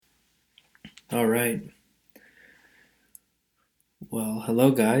All right. Well,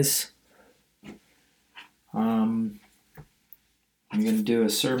 hello, guys. Um, I'm going to do a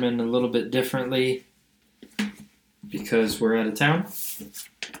sermon a little bit differently because we're out of town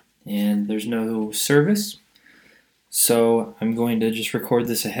and there's no service. So I'm going to just record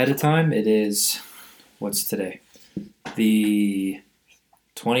this ahead of time. It is, what's today? The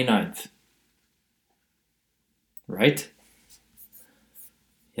 29th, right?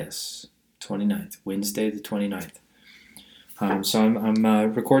 Yes, 29th, Wednesday the 29th. So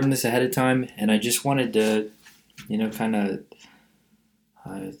I'm recording this ahead of time, and I just wanted to, kind of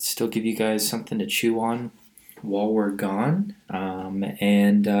still give you guys something to chew on while we're gone,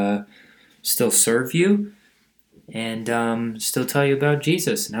 and still serve you, and still tell you about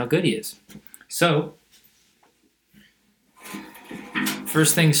Jesus and how good he is. So,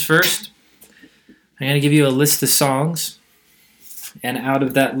 first things first, I'm going to give you a list of songs, and out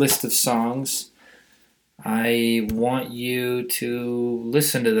of that list of songs, I want you to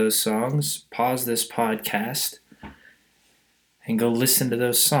listen to those songs, pause this podcast, and go listen to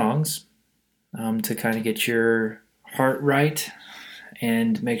those songs to kind of get your heart right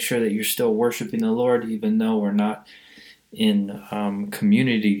and make sure that you're still worshiping the Lord even though we're not in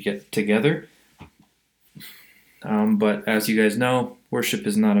community together. But as you guys know, worship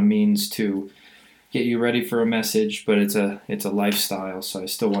is not a means to get you ready for a message, but it's a lifestyle, so I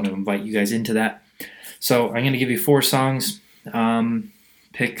still want to invite you guys into that. So I'm going to give you 4 songs.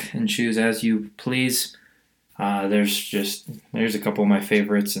 Pick and choose as you please. There's a couple of my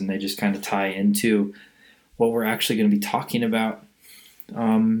favorites, and they just kind of tie into what we're actually going to be talking about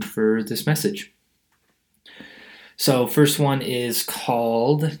for this message. So first one is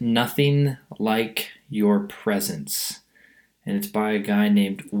called Nothing Like Your Presence, and it's by a guy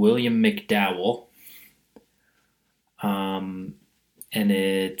named William McDowell. And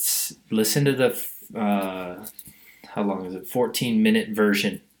it's, listen to the, how long is it? 14-minute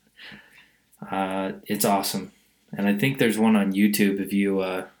version. It's awesome. And I think there's one on YouTube if you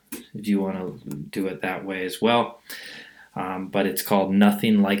want to do it that way as well. But it's called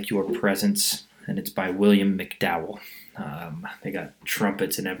Nothing Like Your Presence, and it's by William McDowell. They got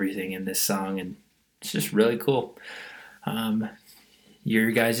trumpets and everything in this song, and it's just really cool.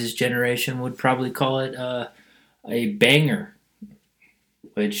 Your guys' generation would probably call it a banger,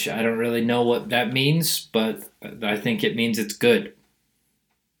 which I don't really know what that means, but I think it means it's good.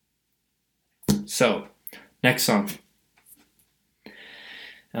 So, next song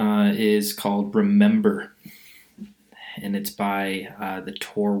is called Remember, and it's by the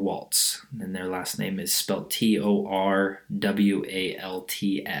Torwalts, and their last name is spelled Torwalts.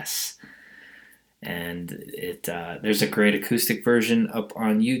 And there's a great acoustic version up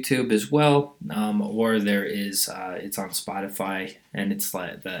on YouTube as well, or there is it's on Spotify, and it's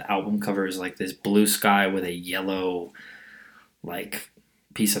like the album cover is like this blue sky with a yellow like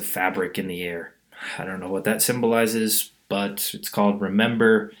piece of fabric in the air. I don't know what that symbolizes, but it's called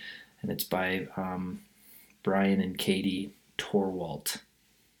Remember, and it's by Brian and Katie Torwalt.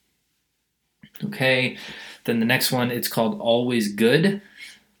 Okay, then the next one, it's called Always Good,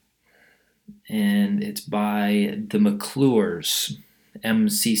 and it's by the McClures,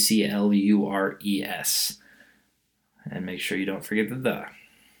 MCCLURES. And make sure you don't forget the.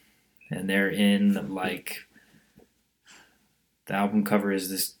 And they're in, like, the album cover is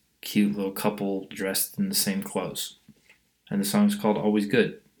this cute little couple dressed in the same clothes. And the song's called Always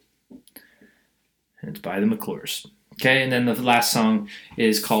Good. And it's by the McClures. Okay, and then the last song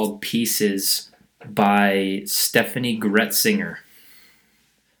is called Pieces by Stephanie Gretzinger.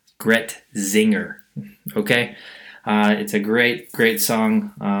 Okay? It's a great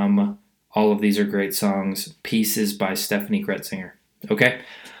song. All of these are great songs. Pieces by Stephanie Gretzinger. Okay?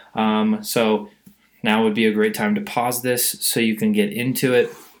 So now would be a great time to pause this so you can get into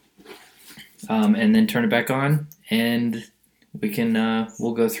it, and then turn it back on, and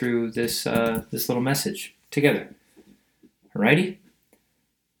we'll go through this little message together. Alrighty?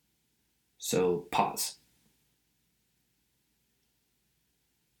 So pause.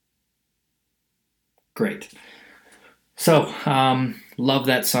 Great. So, love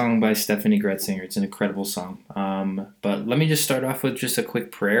that song by Stephanie Gretzinger. It's an incredible song. But let me just start off with just a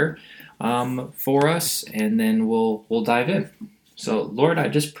quick prayer for us, and then we'll dive in. So, Lord, I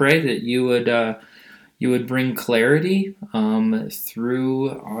just pray that you would bring clarity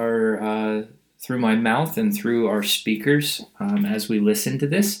through my mouth and through our speakers as we listen to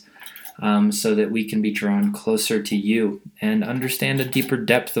this. So that we can be drawn closer to you and understand a deeper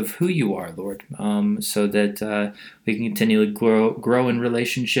depth of who you are, Lord, so that we can continually grow in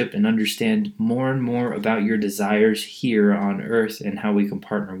relationship and understand more and more about your desires here on earth and how we can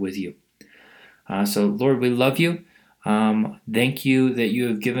partner with you. So, Lord, we love you. Thank you that you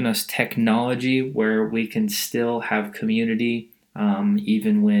have given us technology where we can still have community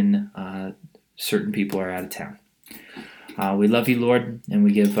even when certain people are out of town. We love you, Lord, and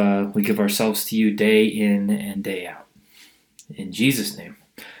we give ourselves to you day in and day out. In Jesus' name,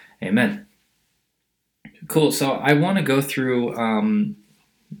 amen. Cool. So I want to go through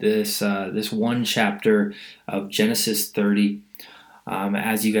this one chapter of Genesis 30.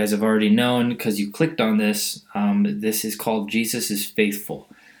 As you guys have already known, because you clicked on this, this is called Jesus is Faithful.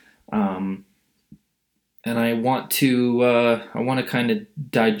 And I want to kind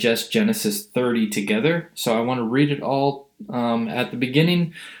of digest Genesis 30 together. So I want to read it all at the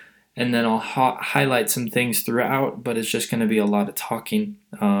beginning, and then I'll highlight some things throughout. But it's just going to be a lot of talking,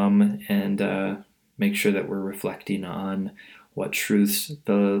 and make sure that we're reflecting on what truths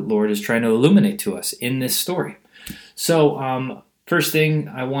the Lord is trying to illuminate to us in this story. So first thing,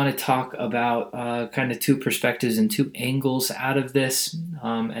 I want to talk about kind of two perspectives and two angles out of this,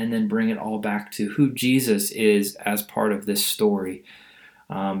 and then bring it all back to who Jesus is as part of this story,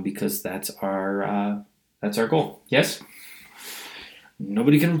 because that's our goal. Yes?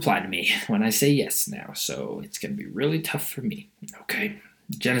 Nobody can reply to me when I say yes now, so it's going to be really tough for me. Okay,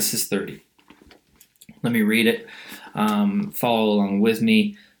 Genesis 30. Let me read it. Follow along with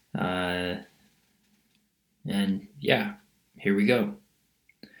me. And yeah. Here we go.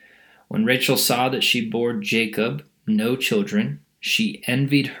 When Rachel saw that she bore Jacob no children, she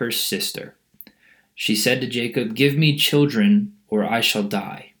envied her sister. She said to Jacob, "Give me children, or I shall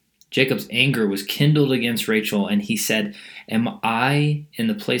die." Jacob's anger was kindled against Rachel, and he said, "Am I in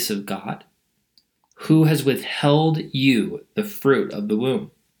the place of God? Who has withheld you the fruit of the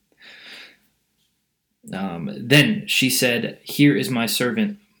womb?" Then she said, "Here is my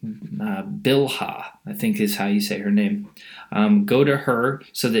servant Bilhah," I think is how you say her name. "Go to her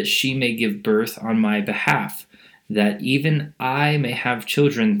so that she may give birth on my behalf, that even I may have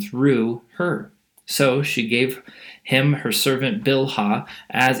children through her." So she gave him her servant Bilhah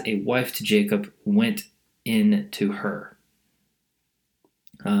as a wife to Jacob, went in to her.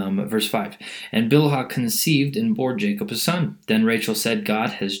 Verse 5. And Bilhah conceived and bore Jacob a son. Then Rachel said,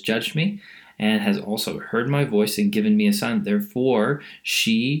 "God has judged me, and has also heard my voice and given me a son." Therefore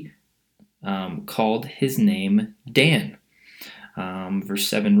she called his name Dan. Verse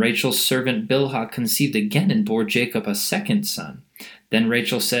 7, Rachel's servant Bilhah conceived again and bore Jacob a second son. Then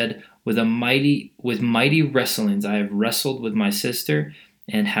Rachel said, with mighty wrestlings I have wrestled with my sister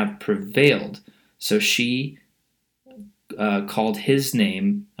and have prevailed. So she called his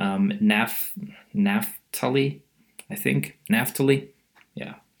name Naphtali, I think. Naphtali?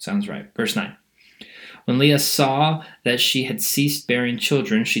 Yeah, sounds right. Verse 9. When Leah saw that she had ceased bearing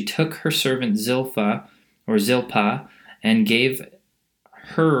children, she took her servant Zilpah, and gave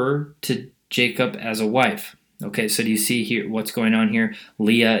her to Jacob as a wife. Okay, so do you see here what's going on here?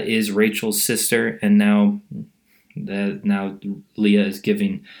 Leah is Rachel's sister, and now Leah is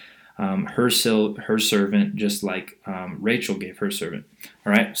giving her servant just like Rachel gave her servant.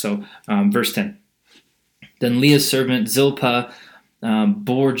 All right, so verse 10. Then Leah's servant Zilpah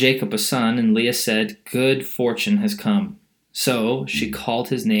bore Jacob a son, and Leah said, "Good fortune has come." So she called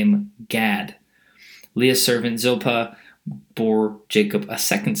his name Gad. Leah's servant Zilpah bore Jacob a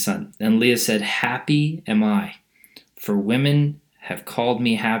second son, and Leah said, "Happy am I, for women have called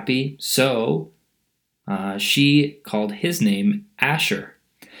me happy." So she called his name Asher.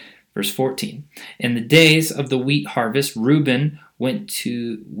 Verse 14. In the days of the wheat harvest, Reuben went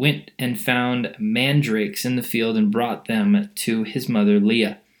and found mandrakes in the field and brought them to his mother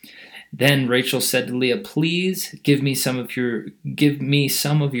Leah. Then Rachel said to Leah, "Please give me some of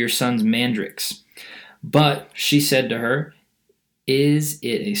your son's mandrakes." But she said to her, "Is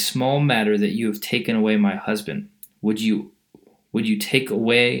it a small matter that you have taken away my husband? Would you take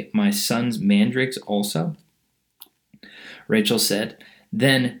away my son's mandrakes also?" Rachel said,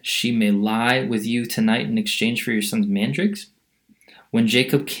 "Then she may lie with you tonight in exchange for your son's mandrakes." When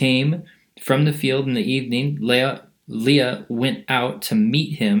Jacob came from the field in the evening, Leah went out to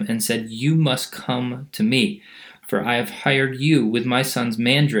meet him and said, "You must come to me, for I have hired you with my son's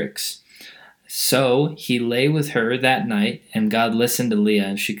mandrakes." So he lay with her that night, and God listened to Leah,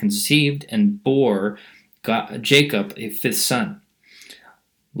 and she conceived and bore Jacob a fifth son.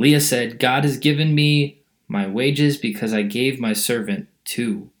 Leah said, "God has given me my wages because I gave my servant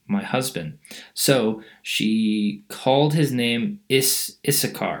to my husband." So she called his name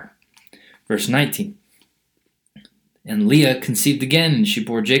Issachar. Verse 19. And Leah conceived again, and she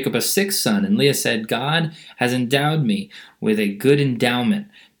bore Jacob a sixth son. And Leah said, "God has endowed me with a good endowment.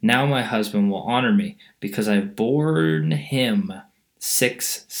 Now my husband will honor me, because I have borne him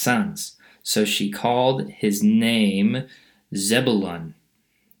 6 sons." So she called his name Zebulun.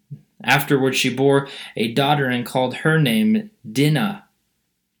 Afterward she bore a daughter and called her name Dinah.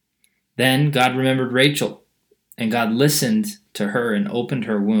 Then God remembered Rachel, and God listened to her and opened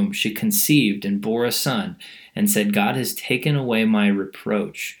her womb. She conceived and bore a son, and said, God has taken away my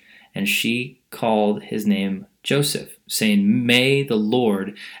reproach. And she called his name Joseph, saying, May the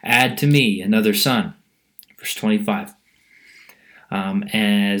Lord add to me another son. Verse 25.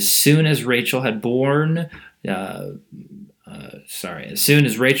 As soon as Rachel had born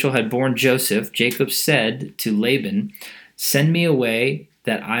Joseph, Jacob said to Laban, Send me away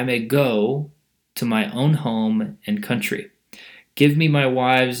that I may go to my own home and country. Give me my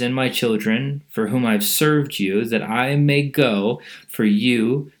wives and my children, for whom I've served you, that I may go, for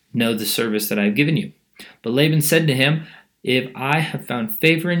you know the service that I have given you. But Laban said to him, If I have found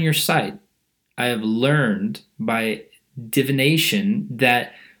favor in your sight, I have learned by divination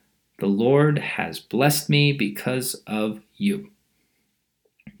that the Lord has blessed me because of you.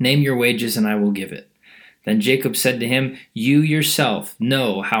 Name your wages, and I will give it. Then Jacob said to him, You yourself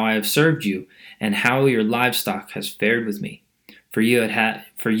know how I have served you, and how your livestock has fared with me. For you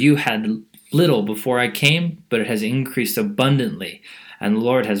had little before I came, but it has increased abundantly, and the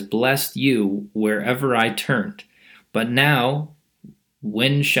Lord has blessed you wherever I turned. But now,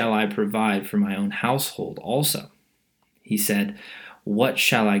 when shall I provide for my own household also? He said, What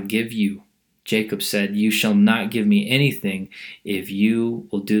shall I give you? Jacob said, You shall not give me anything if you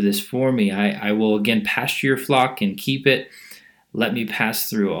will do this for me. I will again pasture your flock and keep it. Let me pass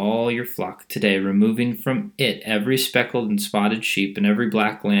through all your flock today, removing from it every speckled and spotted sheep, and every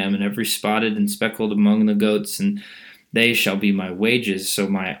black lamb, and every spotted and speckled among the goats, and they shall be my wages. So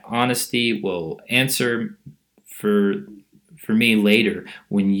my honesty will answer for me later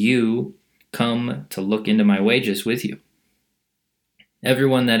when you come to look into my wages with you.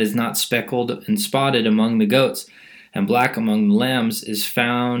 Everyone that is not speckled and spotted among the goats and black among the lambs is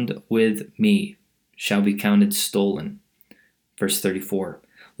found with me, shall be counted stolen. Verse 34.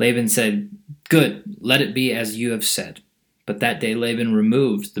 Laban said, Good, let it be as you have said. But that day Laban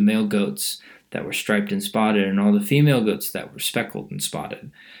removed the male goats that were striped and spotted, and all the female goats that were speckled and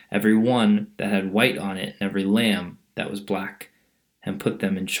spotted, every one that had white on it, and every lamb that was black, and put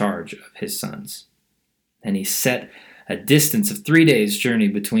them in charge of his sons. And he set a distance of 3 days' journey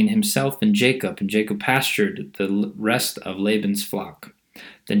between himself and Jacob pastured the rest of Laban's flock.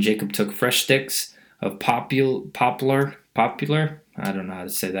 Then Jacob took fresh sticks of poplar, I don't know how to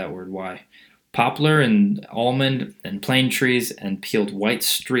say that word, why? Poplar and almond and plane trees, and peeled white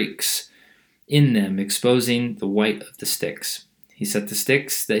streaks in them, exposing the white of the sticks. He set the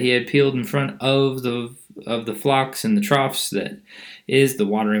sticks that he had peeled in front of the flocks in the troughs, that is, the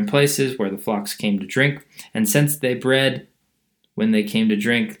watering places where the flocks came to drink. And since they bred when they came to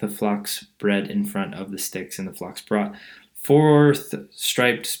drink, the flocks bred in front of the sticks, and the flocks brought forth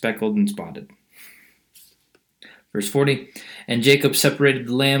striped, speckled, and spotted. Verse 40, And Jacob separated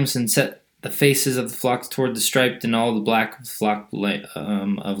the lambs and set the faces of the flocks toward the striped and all the black of the flock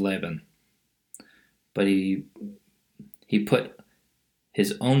of Laban. But he put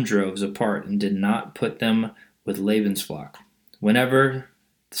his own droves apart and did not put them with Laban's flock. Whenever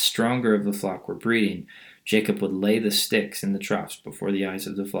the stronger of the flock were breeding, Jacob would lay the sticks in the troughs before the eyes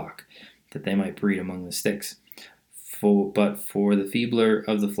of the flock, that they might breed among the sticks. But for the feebler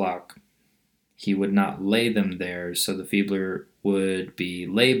of the flock, he would not lay them there, so the feebler would be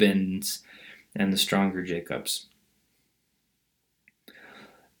Laban's and the stronger Jacob's.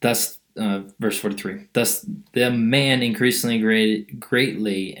 Thus, verse 43, Thus the man increasingly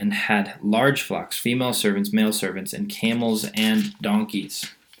greatly and had large flocks, female servants, male servants, and camels and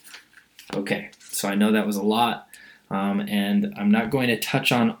donkeys. Okay, so I know that was a lot, and I'm not going to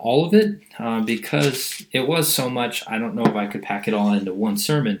touch on all of it because it was so much. I don't know if I could pack it all into one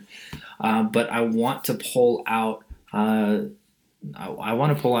sermon, but I want to pull out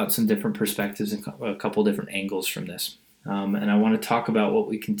some different perspectives and a couple different angles from this. And I want to talk about what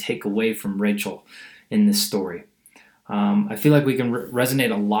we can take away from Rachel in this story. I feel like we can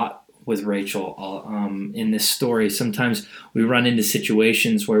resonate a lot with Rachel in this story. Sometimes we run into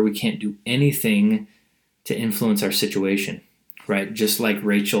situations where we can't do anything to influence our situation, right? Just like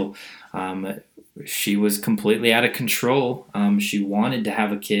Rachel, she was completely out of control. She wanted to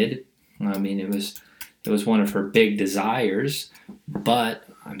have a kid. I mean, it was one of her big desires, but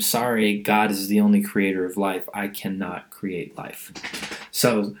I'm sorry, God is the only creator of life. I cannot create life.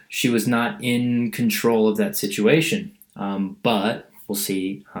 So she was not in control of that situation. But we'll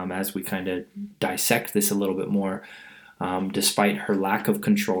see as we kind of dissect this a little bit more. Despite her lack of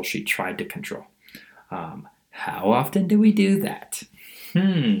control, she tried to control. How often do we do that?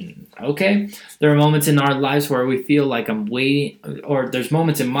 Okay. There are moments in our lives where we feel like I'm waiting, or there's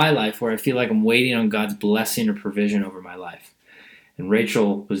moments in my life where I feel like I'm waiting on God's blessing or provision over my life. And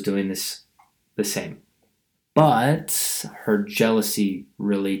Rachel was doing this the same. But her jealousy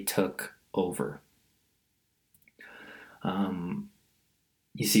really took over.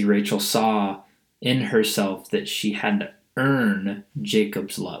 You see, Rachel saw in herself that she had to earn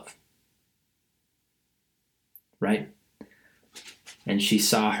Jacob's love. Right? And she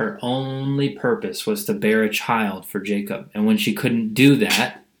saw her only purpose was to bear a child for Jacob. And when she couldn't do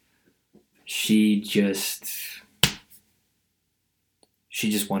that, she just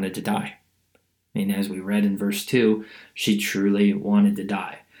wanted to die. I mean, as we read in verse 2, she truly wanted to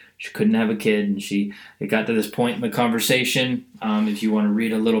die. She couldn't have a kid, and it got to this point in the conversation. If you want to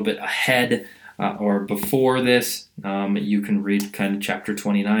read a little bit ahead or before this, you can read kind of chapter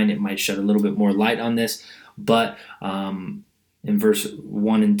 29. It might shed a little bit more light on this. But in verse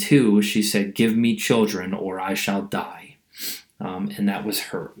 1 and 2, she said, "Give me children or I shall die." And that was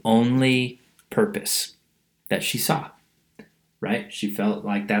her only purpose that she saw, right? She felt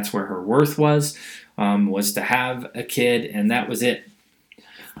like that's where her worth was to have a kid, and that was it.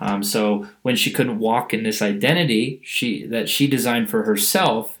 So when she couldn't walk in this identity that she designed for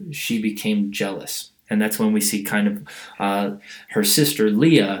herself, she became jealous. And that's when we see kind of her sister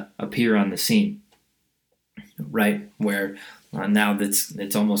Leah appear on the scene, right? Where now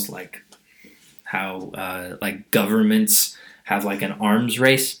it's almost like how like governments have like an arms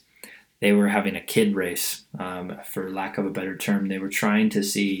race. They were having a kid race, for lack of a better term. They were trying to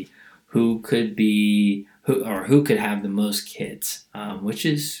see who could have the most kids, which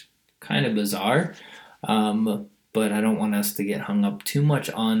is kind of bizarre. But I don't want us to get hung up too much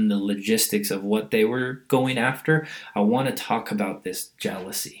on the logistics of what they were going after. I want to talk about this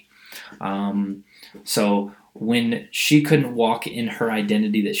jealousy. So when she couldn't walk in her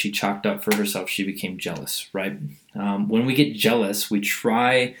identity that she chalked up for herself, she became jealous, right? When we get jealous, we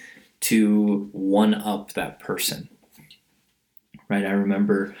try to one-up that person, right? I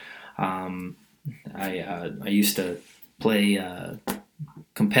remember I used to play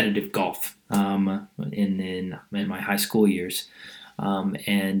competitive golf in my high school years,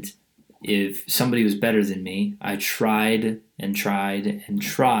 and if somebody was better than me, I tried and tried and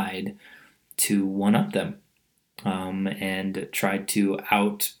tried to one-up them, and tried to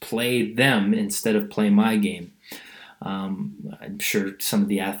outplay them instead of play my game. I'm sure some of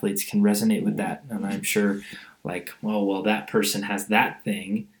the athletes can resonate with that, and I'm sure like, well, that person has that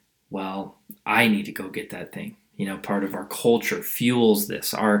thing. Well, I need to go get that thing. You know, part of our culture fuels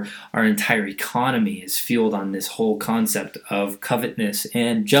this. Our entire economy is fueled on this whole concept of covetousness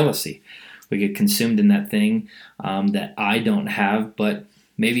and jealousy. We get consumed in that thing that I don't have, but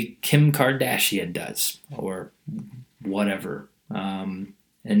maybe Kim Kardashian does, or whatever. And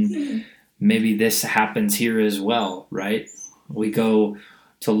maybe this happens here as well, right? We go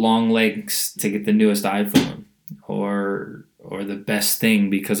to long lengths to get the newest iPhone or the best thing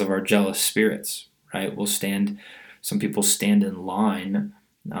because of our jealous spirits, right? Some people stand in line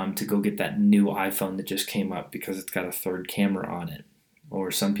to go get that new iPhone that just came up because it's got a third camera on it. Or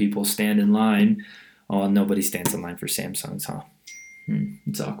some people stand in line. Oh, nobody stands in line for Samsungs, huh?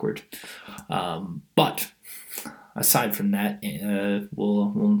 It's awkward. But aside from that,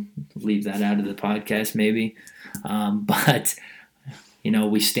 we'll leave that out of the podcast maybe. But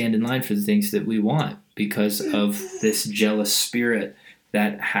we stand in line for the things that we want because of this jealous spirit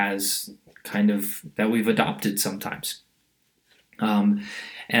that that we've adopted sometimes.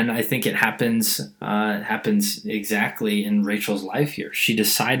 And I think it happens exactly in Rachel's life here. She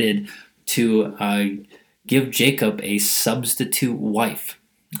decided to give Jacob a substitute wife,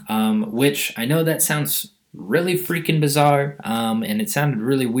 which I know that sounds really freaking bizarre, and it sounded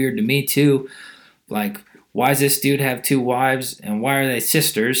really weird to me too. Like, why does this dude have two wives, and why are they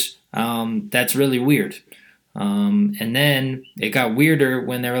sisters? That's really weird. And then it got weirder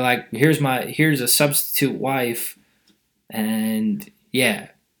when they were like, here's a substitute wife, and yeah,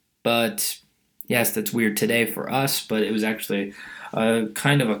 but yes, that's weird today for us, but it was actually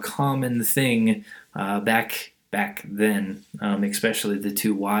kind of a common thing back then, especially the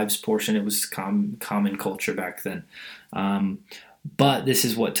two wives portion. It was common culture back then. But this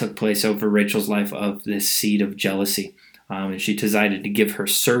is what took place over Rachel's life of this seed of jealousy. And she decided to give her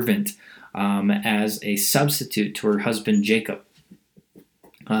servant as a substitute to her husband Jacob.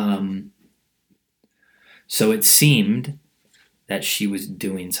 So it seemed that she was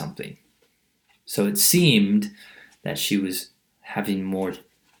doing something. So it seemed that she was having more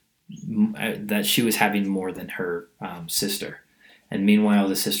than her sister. And meanwhile,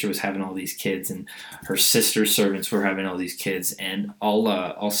 the sister was having all these kids, and her sister's servants were having all these kids. And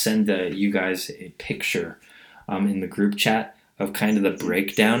I'll send you guys a picture in the group chat of kind of the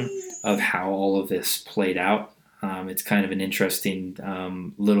breakdown of how all of this played out. It's kind of an interesting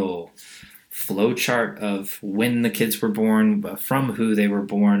little flow chart of when the kids were born, from who they were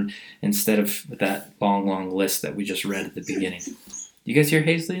born, instead of that long list that we just read at the beginning. You guys hear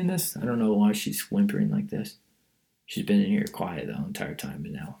Hazley in this? I don't know why she's whimpering like this. She's been in here quiet the entire time,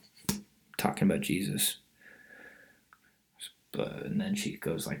 but now talking about Jesus. And then she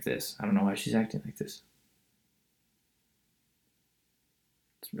goes like this. I don't know why she's acting like this.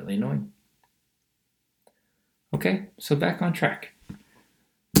 It's really annoying. Okay, so back on track.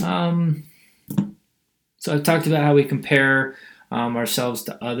 So I've talked about how we compare ourselves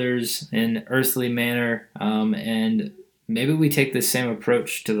to others in earthly manner, and maybe we take the same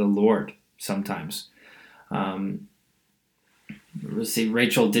approach to the Lord sometimes. Let's see,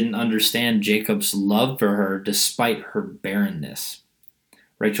 Rachel didn't understand Jacob's love for her despite her barrenness.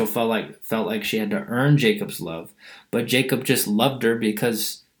 Rachel felt like she had to earn Jacob's love, but Jacob just loved her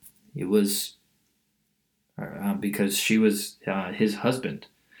because she was his husband.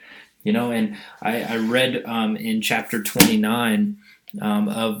 And I read in chapter 29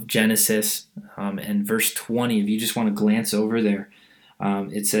 of Genesis and verse 20. If you just want to glance over there,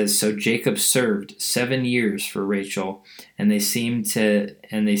 it says, "So Jacob served 7 years for Rachel, and they seemed to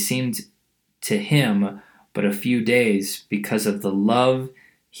him but a few days because of the love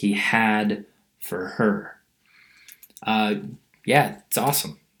he had for her." Yeah, it's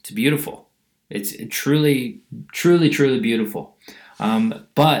awesome. It's beautiful. It's truly, truly, truly beautiful.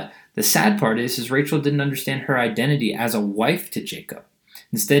 But the sad part is Rachel didn't understand her identity as a wife to Jacob.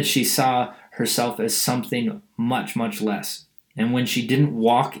 Instead, she saw herself as something much, much less. And when she didn't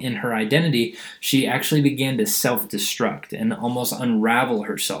walk in her identity, she actually began to self-destruct and almost unravel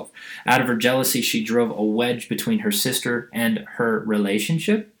herself. Out of her jealousy, she drove a wedge between her sister and her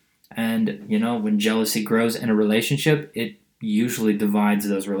relationship. And, when jealousy grows in a relationship, it usually divides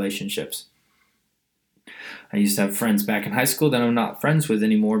those relationships. I used to have friends back in high school that I'm not friends with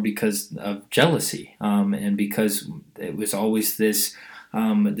anymore because of jealousy, and because it was always this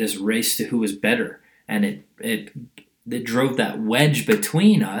race to who was better, and it drove that wedge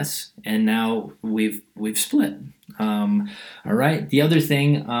between us, and now we've split. All right. The other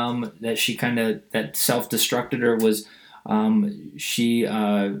thing that self-destructed her was she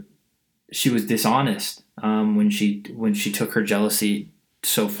was dishonest when she took her jealousy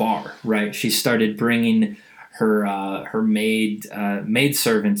so far. Right. She started bringing her maid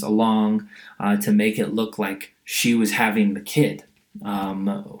servants along to make it look like she was having the kid.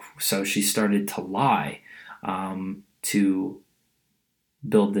 So she started to lie to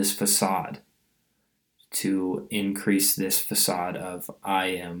build this facade, to increase this facade of I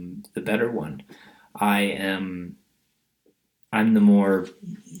am the better one. I'm the more,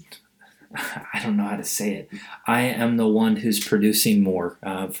 I don't know how to say it. I am the one who's producing more,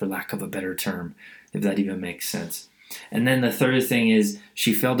 for lack of a better term, if that even makes sense. And then the third thing is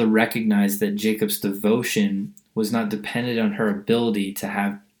she failed to recognize that Jacob's devotion was not dependent on her ability to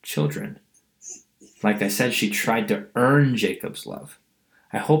have children. Like I said, she tried to earn Jacob's love.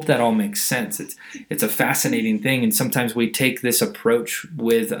 I hope that all makes sense. It's a fascinating thing, and sometimes we take this approach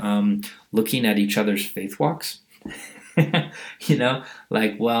with looking at each other's faith walks.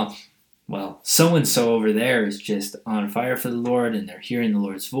 Like, well, so-and-so over there is just on fire for the Lord, and they're hearing the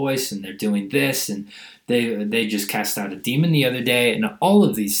Lord's voice, and they're doing this, and they just cast out a demon the other day, and all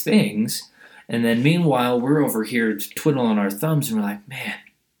of these things. And then meanwhile, we're over here twiddling our thumbs, and we're like, man,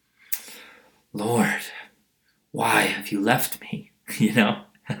 Lord, why have you left me?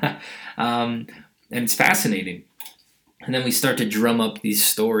 And it's fascinating. And then we start to drum up these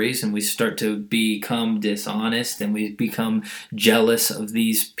stories, and we start to become dishonest, and we become jealous of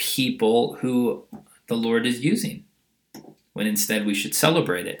these people who the Lord is using, when instead we should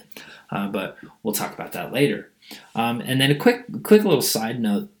celebrate it. But we'll talk about that later. And then a quick little side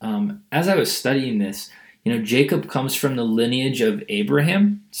note. As I was studying this, Jacob comes from the lineage of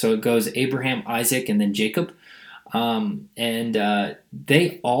Abraham. So it goes Abraham, Isaac, and then Jacob. And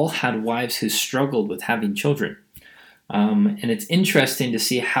they all had wives who struggled with having children. And it's interesting to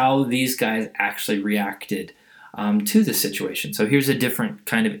see how these guys actually reacted to the situation. So here's a different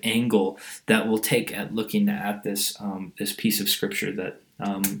kind of angle that we'll take at looking at this piece of scripture that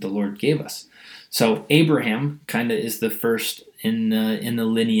the Lord gave us. So Abraham kind of is the first in the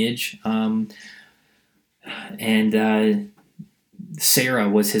lineage, and Sarah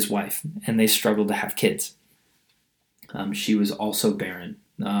was his wife, and they struggled to have kids. She was also barren,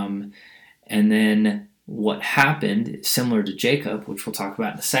 and then what happened, similar to Jacob, which we'll talk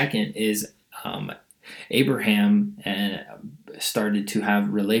about in a second, is Abraham started to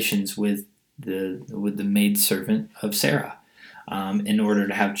have relations with the maidservant of Sarah in order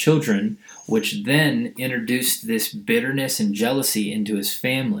to have children, which then introduced this bitterness and jealousy into his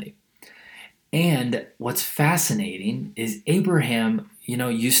family. And what's fascinating is Abraham,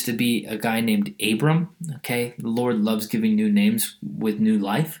 used to be a guy named Abram. Okay, the Lord loves giving new names with new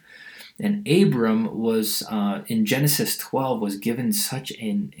life. And Abram was, in Genesis 12, was given such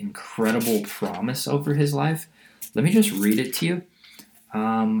an incredible promise over his life. Let me just read it to you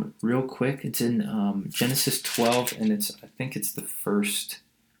real quick. It's in Genesis 12, and I think it's the first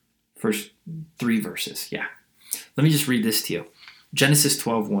 3 verses. Yeah. Let me just read this to you. Genesis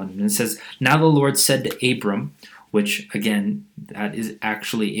 12:1, and it says, "Now the Lord said to Abram," which, again, that is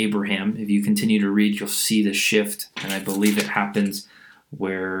actually Abraham. If you continue to read, you'll see the shift, and I believe it happens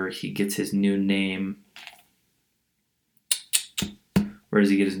where he gets his new name. Where does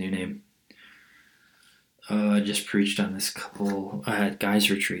he get his new name? I just preached on this couple at guys'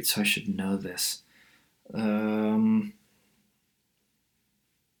 retreat, so I should know this.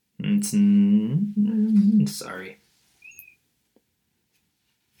 Sorry.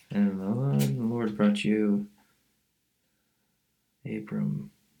 And the Lord brought you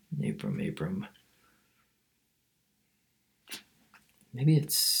Abram. Maybe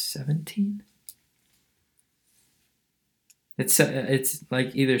it's 17? It's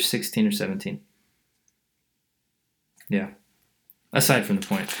like either 16 or 17. Yeah. Aside from the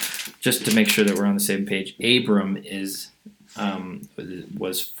point, just to make sure that we're on the same page, Abram is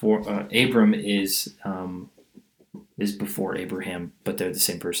before Abraham, but they're the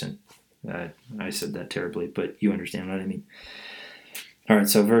same person. I said that terribly, but you understand what I mean. All right,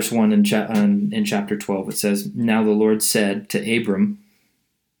 so verse 1 in chapter 12, it says, "Now the Lord said to Abram,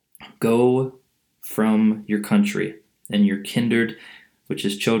 go from your country and your kindred, which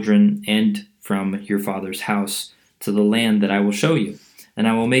is children, and from your father's house to the land that I will show you. And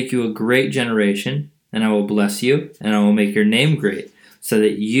I will make you a great generation, and I will bless you, and I will make your name great, so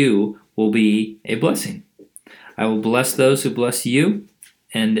that you will be a blessing. I will bless those who bless you,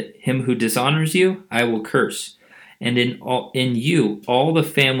 and him who dishonors you I will curse. And in you all the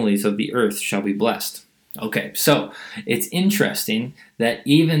families of the earth shall be blessed." Okay, so it's interesting that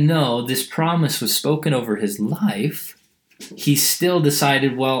even though this promise was spoken over his life, he still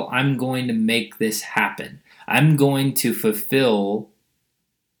decided, well, I'm going to make this happen. I'm going to fulfill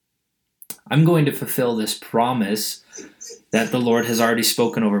this promise that the Lord has already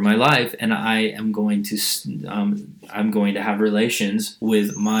spoken over my life, and I'm going to have relations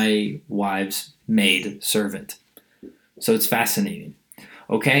with my wife's maid servant. So it's fascinating.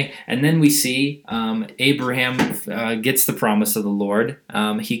 Okay, and then we see Abraham gets the promise of the Lord.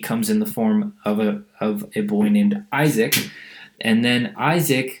 He comes in the form of a boy named Isaac. And then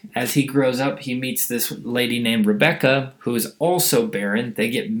Isaac, as he grows up, he meets this lady named Rebecca, who is also barren. They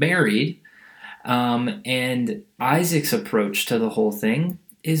get married. And Isaac's approach to the whole thing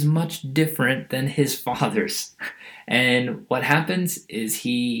is much different than his father's. And what happens is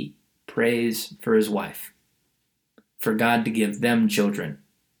he prays for his wife, for God to give them children.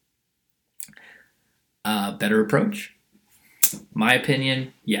 Better approach? My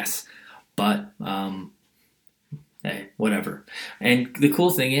opinion, yes. But, hey, whatever. And the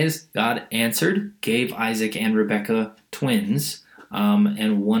cool thing is, God answered, gave Isaac and Rebekah twins,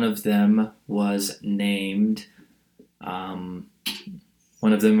 and one of them was named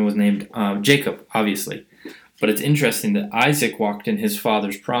Jacob, obviously. But it's interesting that Isaac walked in his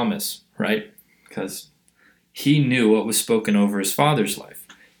father's promise, right? Because he knew what was spoken over his father's life.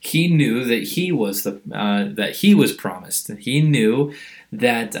 He knew that he was promised. He knew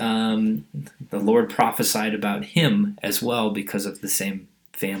that the Lord prophesied about him as well because of the same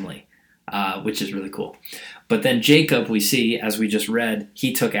family, which is really cool. But then Jacob, we see, as we just read,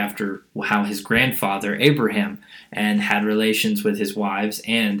 he took after how his grandfather Abraham and had relations with his wives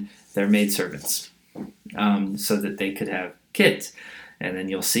and their maidservants, so that they could have kids. And then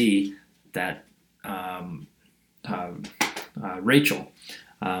you'll see that Rachel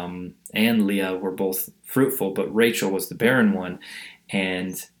and Leah were both fruitful, but Rachel was the barren one.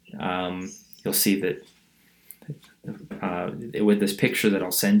 And you'll see that with this picture that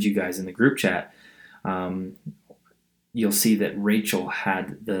I'll send you guys in the group chat, you'll see that Rachel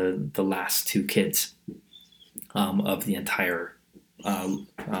had the last 2 kids of the entire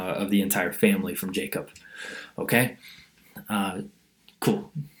family from Jacob. Okay,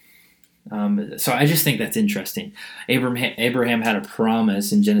 cool. So I just think that's interesting. Abraham had a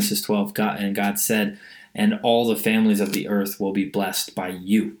promise in Genesis 12, and God said, "And all the families of the earth will be blessed by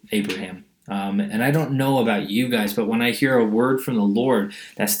you, Abraham." And I don't know about you guys, but when I hear a word from the Lord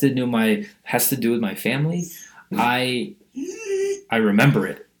that has to do with my family, I remember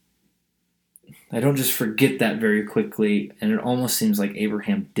it. I don't just forget that very quickly, and it almost seems like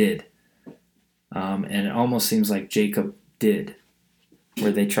Abraham did. And it almost seems like Jacob did,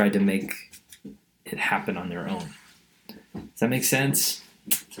 where they tried to make it happen on their own. Does that make sense?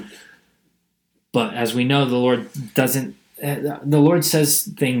 But as we know, the Lord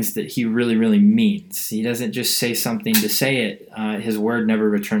says things that he really, really means. He doesn't just say something to say it. His word never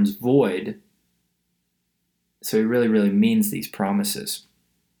returns void. So he really, really means these promises.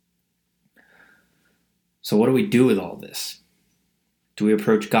 So what do we do with all this? Do we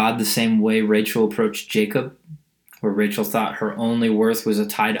approach God the same way Rachel approached Jacob, where Rachel thought her only worth was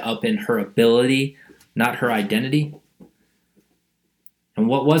tied up in her ability, not her identity? And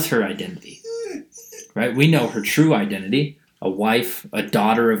what was her identity? Right? We know her true identity, a wife, a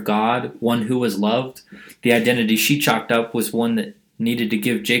daughter of God, one who was loved. The identity she chalked up was one that needed to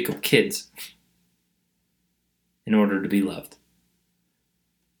give Jacob kids in order to be loved.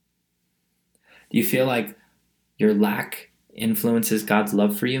 Do you feel like your lack influences God's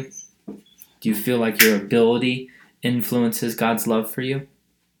love for you? Do you feel like your ability influences God's love for you?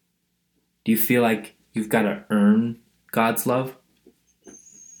 Do you feel like you've got to earn God's love?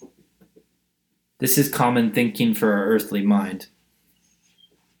 This is common thinking for our earthly mind,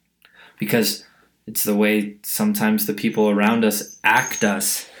 because it's the way sometimes the people around us act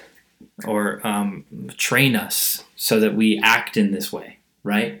us or train us so that we act in this way,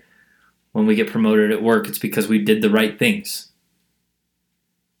 right? When we get promoted at work, it's because we did the right things,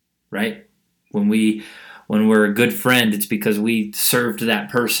 right? When we're a good friend, it's because we served that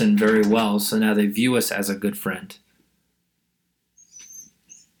person very well, so now they view us as a good friend.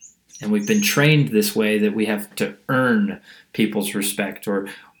 And we've been trained this way that we have to earn people's respect, or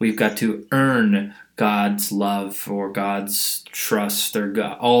we've got to earn God's love or God's trust, or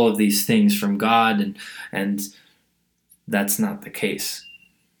God, all of these things from God, and that's not the case.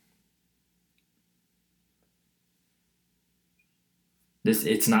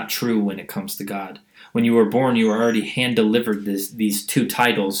 It's not true when it comes to God. When you were born, you were already hand-delivered these two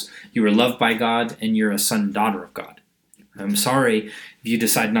titles. You were loved by God, and you're a son and daughter of God. I'm sorry if you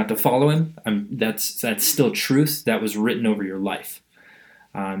decide not to follow him. That's still truth. That was written over your life.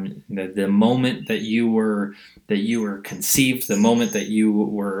 The moment that you were conceived, the moment that you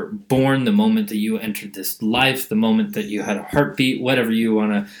were born, the moment that you entered this life, the moment that you had a heartbeat, wherever you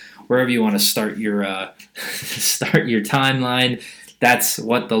want to start your start your timeline. That's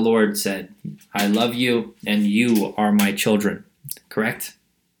what the Lord said. I love you, and you are my children. Correct?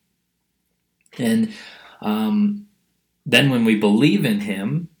 And then when we believe in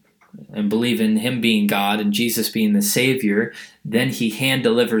him, and believe in him being God and Jesus being the Savior, then he hand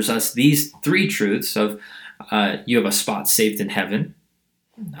delivers us these three truths of you have a spot saved in heaven,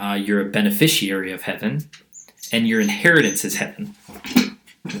 you're a beneficiary of heaven, and your inheritance is heaven.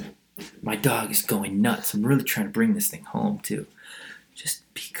 My dog is going nuts. I'm really trying to bring this thing home, too.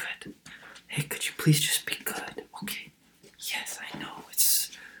 Just be good. Hey, could you please just be good? Okay. Yes, I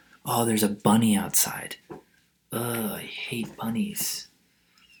know. There's a bunny outside. I hate bunnies.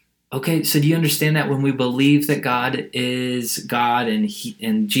 Okay, so do you understand that when we believe that God is God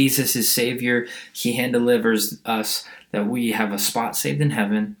and Jesus is Savior, he hand delivers us that we have a spot saved in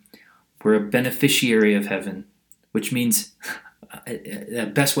heaven. We're a beneficiary of heaven, which means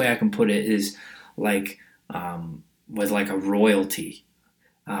the best way I can put it is like with like a royalty.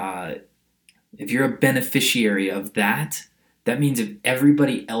 If you're a beneficiary of that means if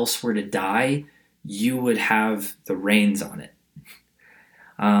everybody else were to die, you would have the reins on it.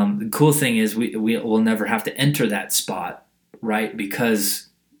 The cool thing is we will never have to enter that spot, right? Because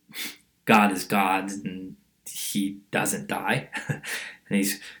God is God and he doesn't die. And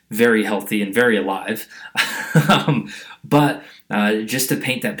he's very healthy and very alive. But just to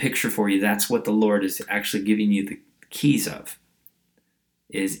paint that picture for you, that's what the Lord is actually giving you the keys of.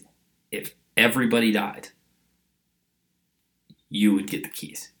 Is if everybody died, you would get the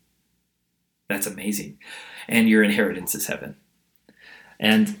keys. That's amazing. And your inheritance is heaven.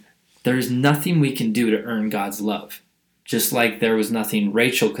 And there's nothing we can do to earn God's love. Just like there was nothing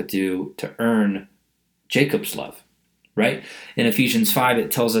Rachel could do to earn Jacob's love. Right? In Ephesians 5,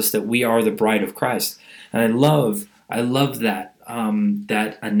 it tells us that we are the bride of Christ. And I love that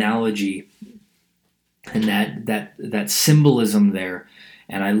that analogy and that symbolism there.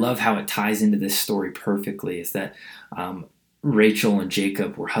 And I love how it ties into this story perfectly, is that Rachel and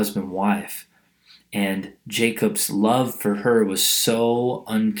Jacob were husband and wife. And Jacob's love for her was so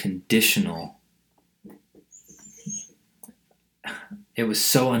unconditional. It was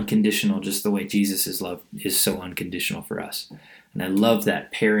so unconditional, just the way Jesus' love is so unconditional for us. And I love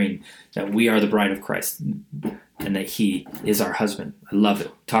that pairing, that we are the bride of Christ and that he is our husband. I love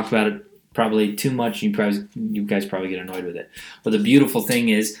it. Talked about it probably too much. You guys probably get annoyed with it. But the beautiful thing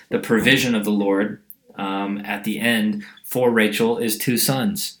is the provision of the Lord at the end for Rachel is 2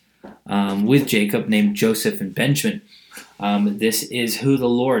 sons with Jacob named Joseph and Benjamin. This is who the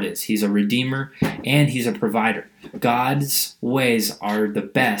Lord is. He's a redeemer and he's a provider. God's ways are the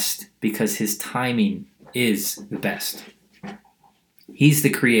best because his timing is the best. He's the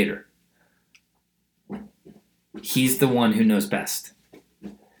creator. He's the one who knows best.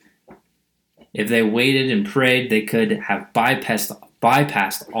 If they waited and prayed, they could have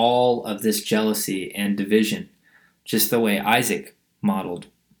bypassed all of this jealousy and division, just the way Isaac modeled.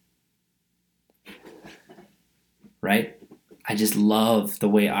 Right? I just love the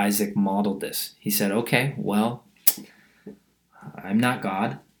way Isaac modeled this. He said, okay, well, I'm not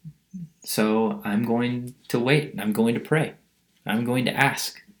God, so I'm going to wait. I'm going to pray. I'm going to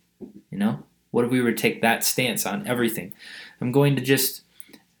ask. You know? What if we were to take that stance on everything? I'm going to just...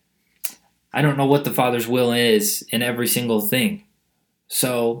 I don't know what the Father's will is in every single thing.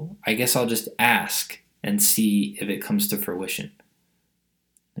 So I guess I'll just ask and see if it comes to fruition.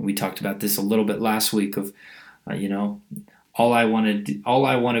 And we talked about this a little bit last week of, all I want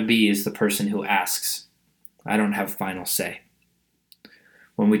to be is the person who asks. I don't have final say.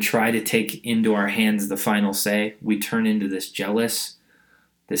 When we try to take into our hands the final say, we turn into this jealous,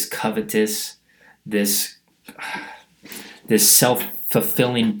 this covetous, this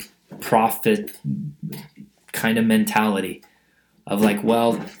self-fulfilling prophet kind of mentality of like,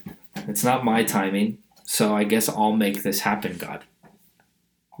 well, it's not my timing, so I guess I'll make this happen, God.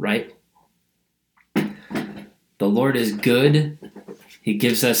 Right? The Lord is good. He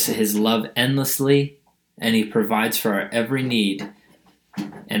gives us his love endlessly, and he provides for our every need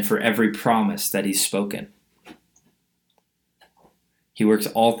and for every promise that he's spoken. He works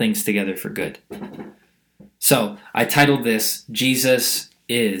all things together for good. So I titled this, Jesus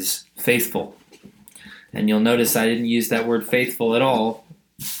is Faithful. And you'll notice I didn't use that word faithful at all,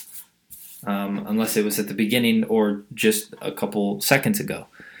 unless it was at the beginning or just a couple seconds ago.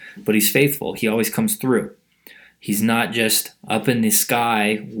 But he's faithful. He always comes through. He's not just up in the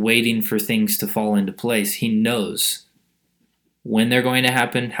sky waiting for things to fall into place. He knows when they're going to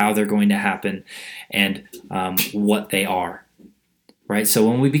happen, how they're going to happen, and what they are. Right? So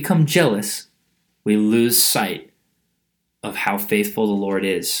when we become jealous, we lose sight of how faithful the Lord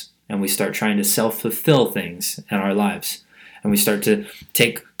is. And we start trying to self-fulfill things in our lives. And we start to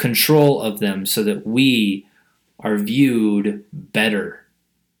take control of them so that we are viewed better.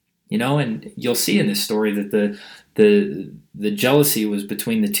 And you'll see in this story that the jealousy was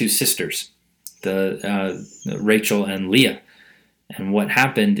between the 2 sisters, Rachel and Leah. And what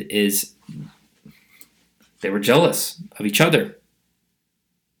happened is they were jealous of each other.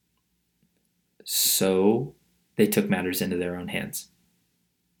 So they took matters into their own hands.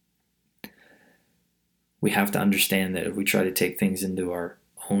 We have to understand that if we try to take things into our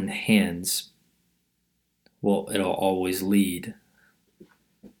own hands, well, it'll always lead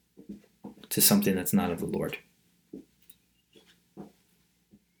to something that's not of the Lord.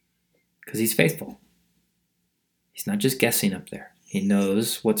 Because he's faithful. He's not just guessing up there. He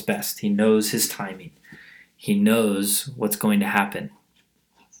knows what's best. He knows his timing. He knows what's going to happen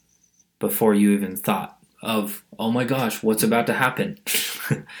before you even thought of, oh my gosh, what's about to happen?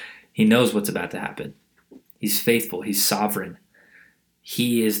 He knows what's about to happen. He's faithful. He's sovereign.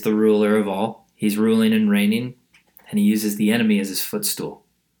 He is the ruler of all. He's ruling and reigning, and he uses the enemy as his footstool.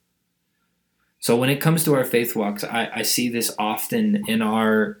 So when it comes to our faith walks, I see this often in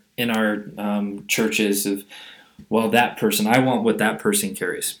our churches of, well, that person, I want what that person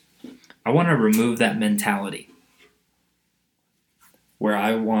carries. I want to remove that mentality where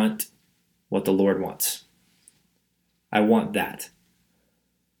I want what the Lord wants. I want that.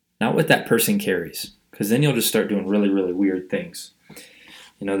 Not what that person carries. Because then you'll just start doing really, really weird things.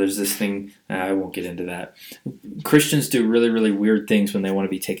 There's this thing, I won't get into that. Christians do really, really weird things when they want to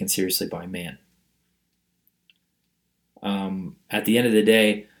be taken seriously by man. At the end of the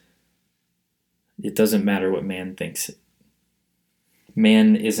day, it doesn't matter what man thinks.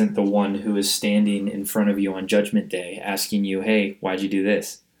 Man isn't the one who is standing in front of you on Judgment Day asking you, hey, why'd you do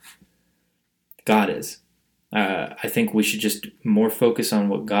this? God is. I think we should just more focus on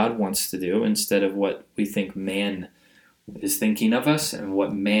what God wants to do instead of what we think man is thinking of us and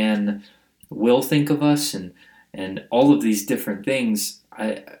what man will think of us and all of these different things.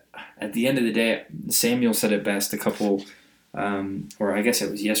 At the end of the day, Samuel said it best a couple, or I guess it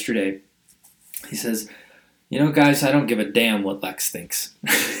was yesterday. He says, Guys, I don't give a damn what Lex thinks.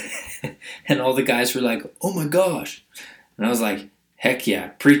 And all the guys were like, oh my gosh. And I was like, heck yeah,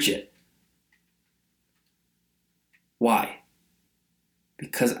 preach it. Why?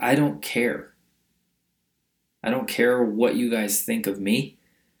 Because I don't care. I don't care what you guys think of me.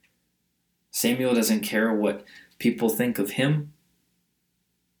 Samuel doesn't care what people think of him.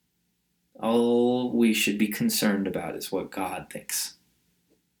 All we should be concerned about is what God thinks.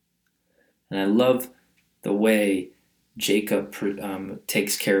 And I love the way Jacob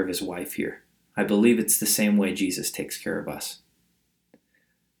takes care of his wife here. I believe it's the same way Jesus takes care of us.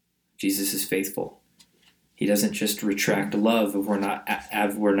 Jesus is faithful. He doesn't just retract love if we're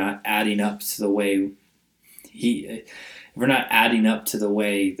not adding up to the way we're not adding up to the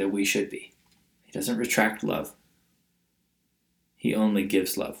way that we should be. He doesn't retract love. He only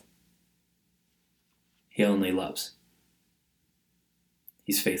gives love. He only loves.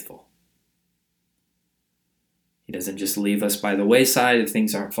 He's faithful. He doesn't just leave us by the wayside if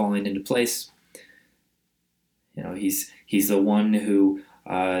things aren't falling into place. He's the one who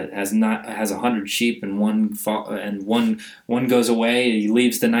has 100 sheep and one goes away. He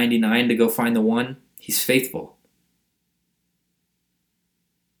leaves the 99 to go find the one. He's faithful.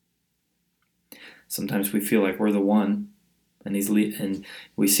 Sometimes we feel like we're the one, and and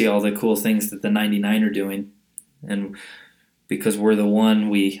we see all the cool things that the 99 are doing, and because we're the one,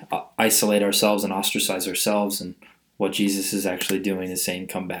 we isolate ourselves and ostracize ourselves. And what Jesus is actually doing is saying,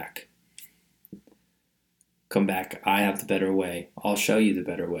 "Come back. Come back. I have the better way. I'll show you the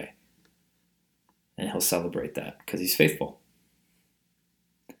better way." And he'll celebrate that because he's faithful.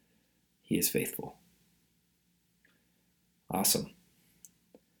 He is faithful. Awesome.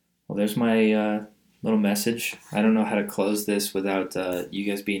 Well, there's my little message. I don't know how to close this without you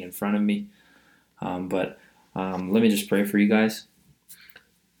guys being in front of me. But let me just pray for you guys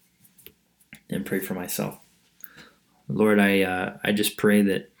and pray for myself. Lord, I just pray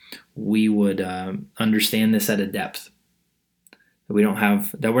that we would understand this at a depth.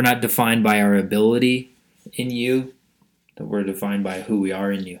 That we're not defined by our ability in you, that we're defined by who we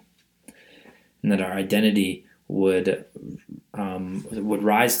are in you. And that our identity would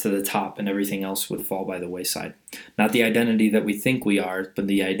rise to the top and everything else would fall by the wayside. Not the identity that we think we are, but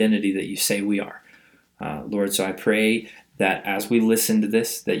the identity that you say we are. Lord, so I pray that as we listen to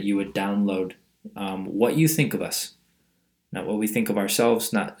this, that you would download what you think of us. Not what we think of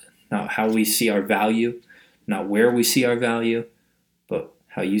ourselves, not how we see our value, not where we see our value, but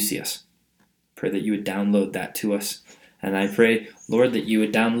how you see us. Pray that you would download that to us. And I pray, Lord, that you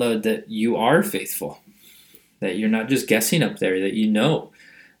would download that you are faithful, that you're not just guessing up there, that you know,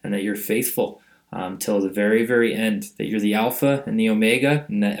 and that you're faithful till the very, very end, that you're the Alpha and the Omega,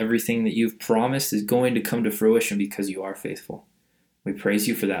 and that everything that you've promised is going to come to fruition because you are faithful. We praise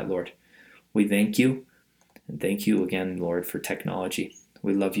you for that, Lord. We thank you, and thank you again, Lord, for technology.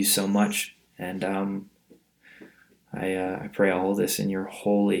 We love you so much, and I pray all this in your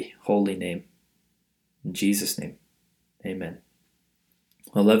holy, holy name. In Jesus' name, amen.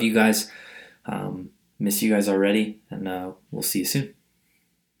 I love you guys. Miss you guys already, and we'll see you soon.